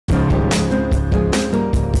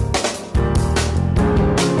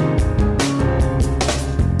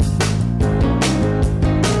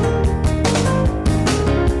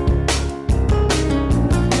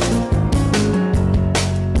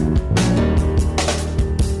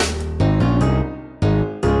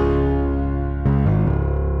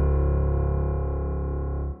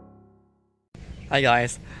Hi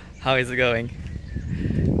guys, how is it going?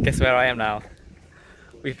 Guess where I am now?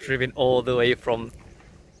 We've driven all the way from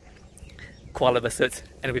Kuala Besut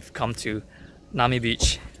and we've come to Nami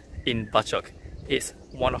Beach in Bachok. It's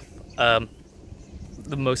one of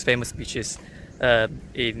the most famous beaches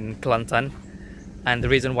in Kelantan, and the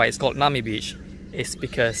reason why it's called Nami Beach is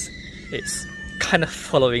because it's kind of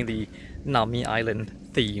following the Nami Island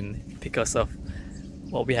theme because of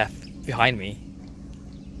what we have behind me.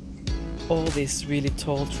 All these really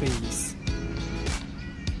tall trees,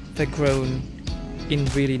 they're grown in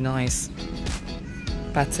really nice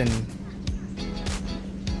pattern.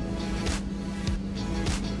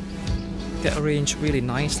 They're arranged really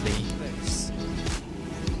nicely.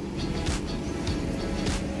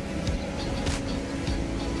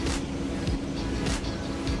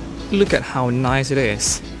 Look at how nice it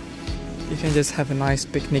is. You can just have a nice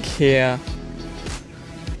picnic here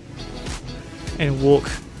and walk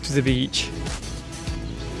to the beach.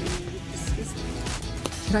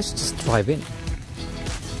 You can actually just drive in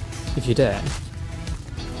if you dare.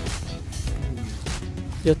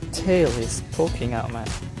 Your tail is poking out, man.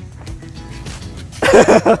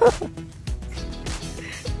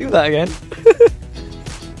 Do that again.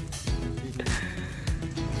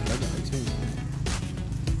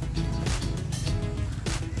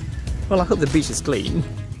 Well, I hope the beach is clean.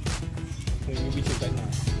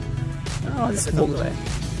 Oh, I'll just walk there.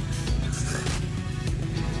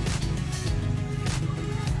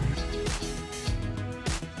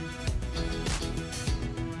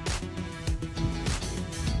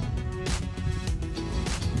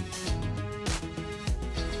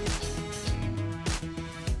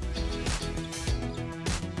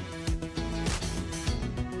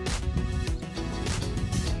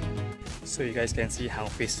 So you guys can see how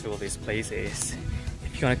peaceful this place is.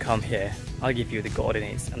 If you want to come here, I'll give you the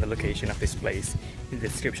coordinates and the location of this place in the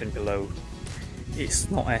description below. It's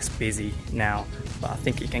not as busy now, but I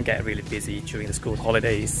think it can get really busy during the school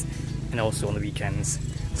holidays and also on the weekends.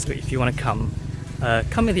 So if you want to come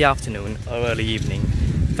in the afternoon or early evening,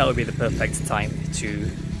 that would be the perfect time to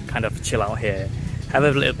kind of chill out here, have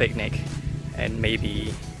a little picnic and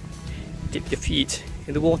maybe dip your feet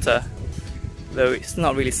in the water. Though it's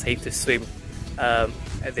not really safe to swim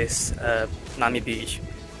at this Nami Beach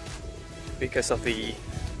because of the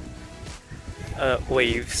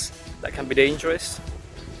waves that can be dangerous.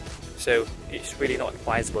 So it's really not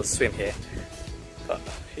advisable to swim here. But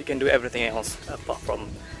you can do everything else apart from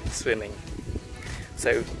swimming.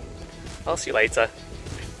 So I'll see you later.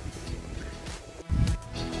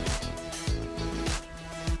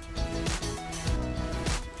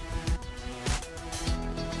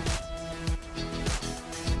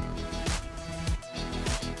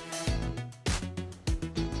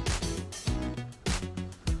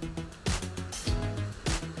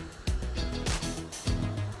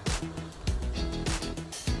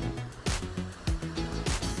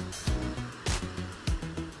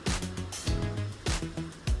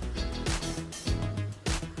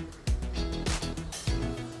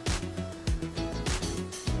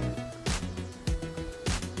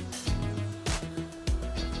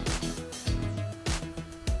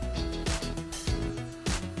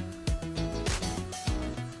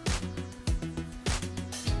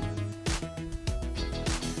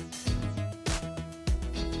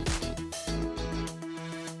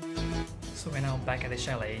 So we're now back at the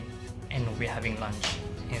chalet and we're having lunch.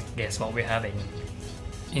 And guess what we're having?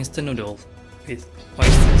 Instant noodle with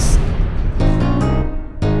oysters.